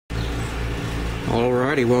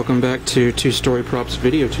Alrighty, welcome back to Two-Story Props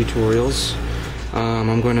video tutorials.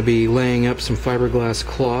 I'm going to be laying up some fiberglass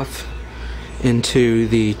cloth into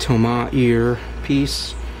the Toma ear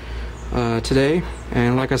piece today.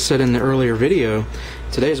 And like I said in the earlier video,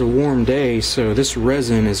 today's a warm day, so this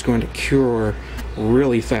resin is going to cure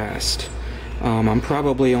really fast. I'm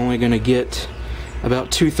probably only going to get about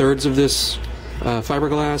 2/3 of this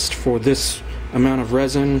fiberglass for this amount of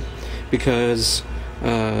resin because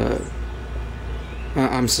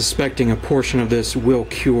I'm suspecting a portion of this will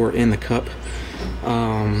cure in the cup.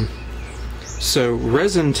 So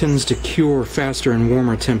resin tends to cure faster in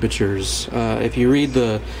warmer temperatures. If you read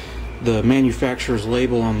the manufacturer's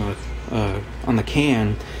label on the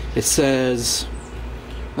can, it says,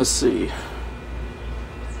 let's see,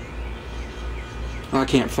 I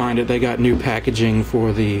can't find it. They got new packaging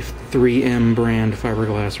for the 3M brand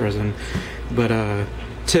fiberglass resin, but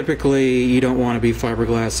typically you don't want to be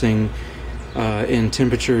fiberglassing in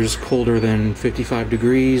temperatures colder than 55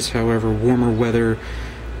 degrees. However, warmer weather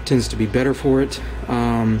tends to be better for it.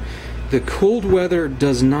 The cold weather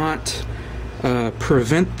does not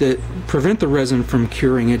prevent the resin from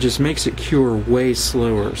curing. It just makes it cure way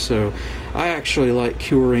slower. So I actually like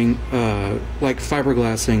curing, like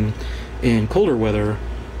fiberglassing in colder weather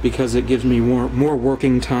because it gives me more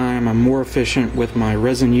working time. I'm more efficient with my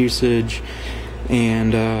resin usage,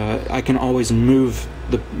 and I can always move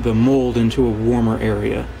the mold into a warmer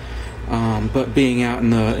area. But being out in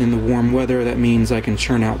the warm weather, that means I can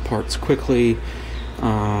churn out parts quickly,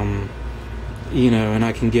 you know, and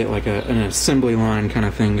I can get like an assembly line kind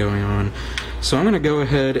of thing going on. So I'm going to go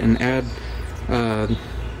ahead and add,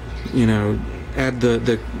 you know, add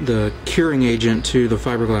the curing agent to the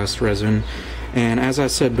fiberglass resin. And as I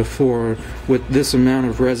said before, with this amount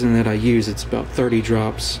of resin that I use, it's about 30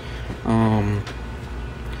 drops.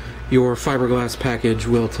 Your fiberglass package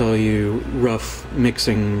will tell you rough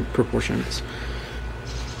mixing proportions.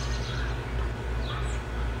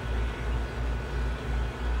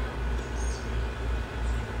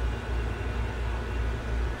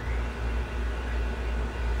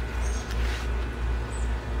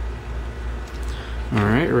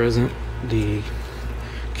 Alright, resin, the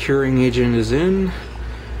curing agent is in.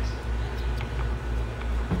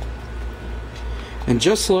 And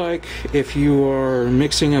just like if you are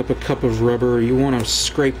mixing up a cup of rubber, you want to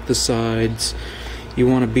scrape the sides. You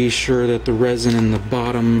want to be sure that the resin in the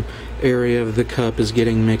bottom area of the cup is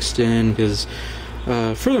getting mixed in, because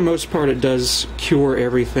for the most part it does cure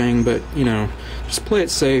everything, but you know, just play it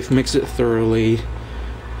safe, mix it thoroughly.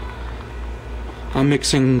 I'm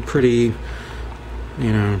mixing pretty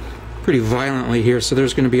violently here, so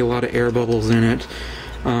there's going to be a lot of air bubbles in it.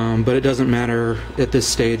 But it doesn't matter at this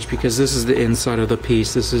stage because this is the inside of the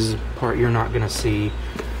piece. This is the part you're not going to see.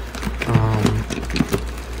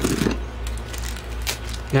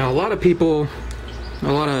 Now a lot of people,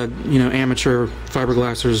 you know, amateur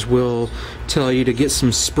fiberglassers will tell you to get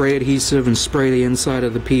some spray adhesive and spray the inside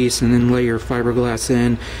of the piece and then lay your fiberglass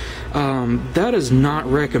in. That is not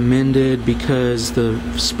recommended because the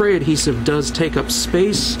spray adhesive does take up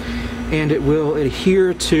space and it will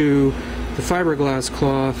adhere to the fiberglass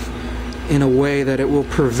cloth in a way that it will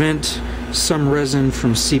prevent some resin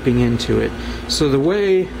from seeping into it. So the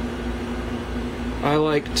way I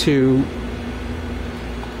like to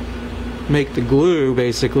make the glue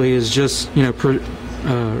basically is just, you know,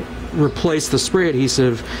 replace the spray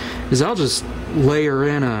adhesive, is I'll just layer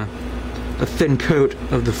in a thin coat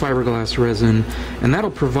of the fiberglass resin, and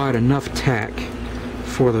that'll provide enough tack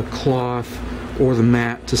for the cloth or the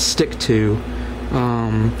mat to stick to.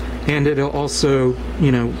 And it'll also,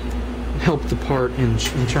 you know, help the part in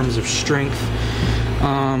terms of strength.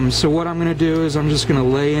 So what I'm going to do is I'm just going to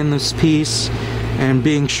lay in this piece and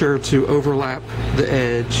being sure to overlap the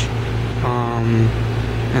edge.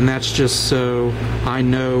 And that's just so I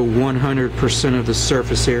know 100% of the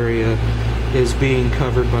surface area is being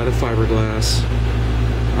covered by the fiberglass.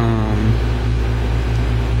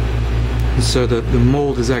 So the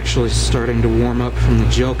mold is actually starting to warm up from the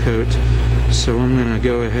gel coat. So I'm going to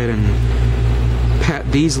go ahead and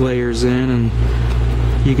pat these layers in, and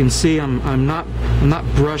you can see I'm not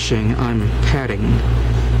brushing, I'm patting.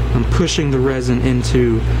 I'm pushing the resin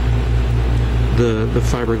into the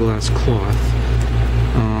fiberglass cloth.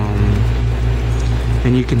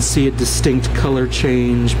 And you can see a distinct color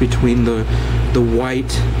change between the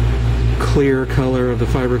white clear color of the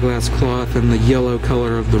fiberglass cloth and the yellow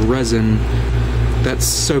color of the resin that's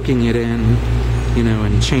soaking it in, you know,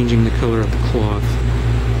 and changing the color of the cloth.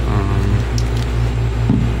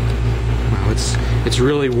 Wow, it's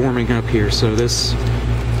really warming up here, so this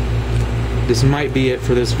might be it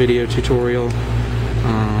for this video tutorial.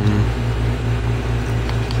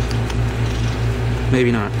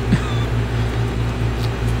 maybe not.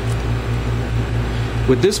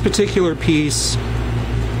 With this particular piece,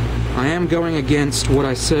 I am going against what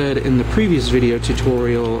I said in the previous video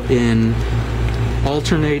tutorial in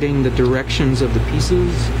alternating the directions of the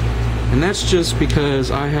pieces, and that's just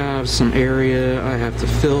because I have some area I have to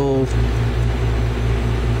fill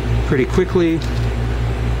pretty quickly,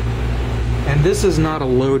 and this is not a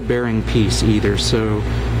load-bearing piece either, so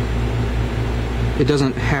it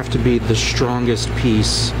doesn't have to be the strongest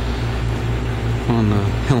piece on the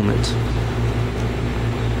helmet.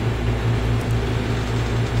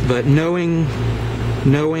 But knowing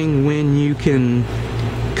when you can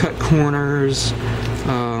cut corners,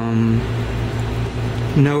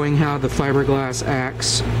 knowing how the fiberglass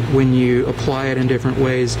acts when you apply it in different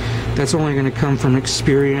ways, that's only going to come from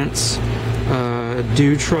experience.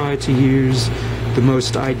 Do try to use the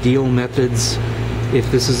most ideal methods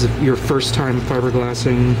if this is your first time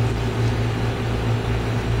fiberglassing.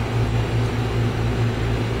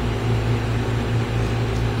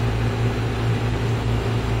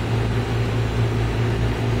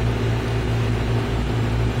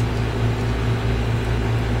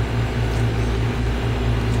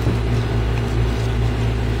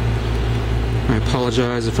 I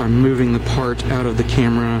apologize if I'm moving the part out of the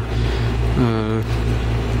camera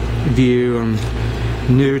view. I'm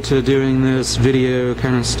new to doing this video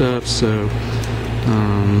kind of stuff, so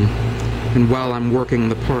and while I'm working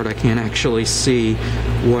the part I can't actually see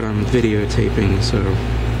what I'm videotaping. So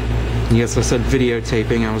yes, I said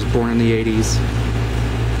videotaping. I was born in the 80s.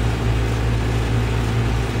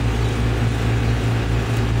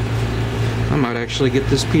 I might actually get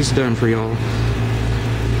this piece done for y'all.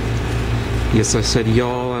 Yes, I said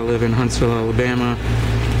y'all. I live in Huntsville, Alabama.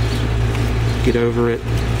 Get over it.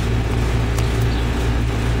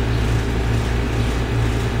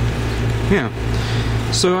 Yeah.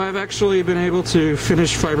 So I've actually been able to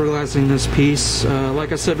finish fiberglassing this piece.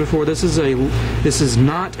 Like I said before, this is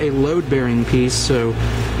not a load-bearing piece, so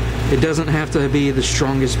it doesn't have to be the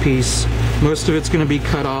strongest piece. Most of it's going to be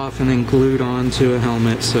cut off and then glued onto a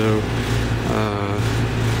helmet, so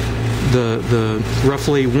the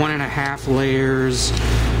roughly 1.5 layers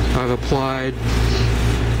I've applied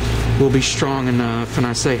will be strong enough, and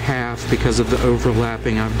I say half because of the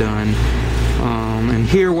overlapping I've done. And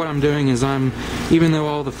here what I'm doing is even though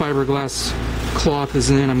all the fiberglass cloth is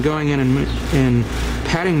in, I'm going in and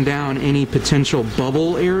patting down any potential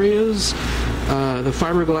bubble areas. The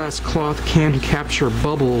fiberglass cloth can capture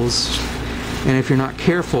bubbles, and if you're not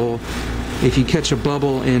careful, if you catch a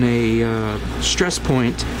bubble in a stress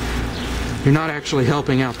point, you're not actually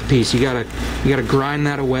helping out the piece. You gotta grind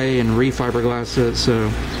that away and re-fiberglass it. So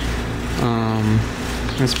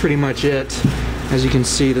that's pretty much it. As you can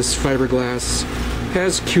see, this fiberglass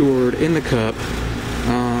has cured in the cup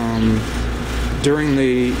during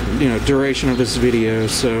the duration of this video.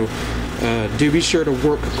 So do be sure to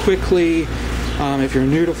work quickly. If you're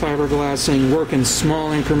new to fiberglassing, work in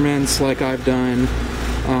small increments like I've done.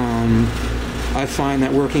 I find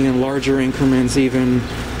that working in larger increments, even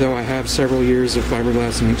though I have several years of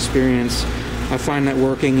fiberglassing experience, I find that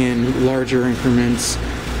working in larger increments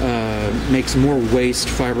makes more waste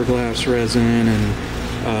fiberglass resin, and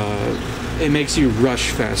it makes you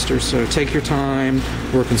rush faster. So take your time,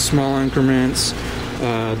 work in small increments.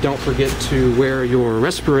 Don't forget to wear your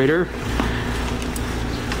respirator.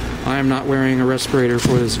 I am not wearing a respirator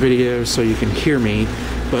for this video so you can hear me,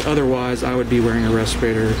 but otherwise I would be wearing a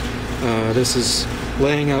respirator. This is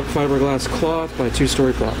laying up fiberglass cloth by 2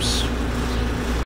 Story Props.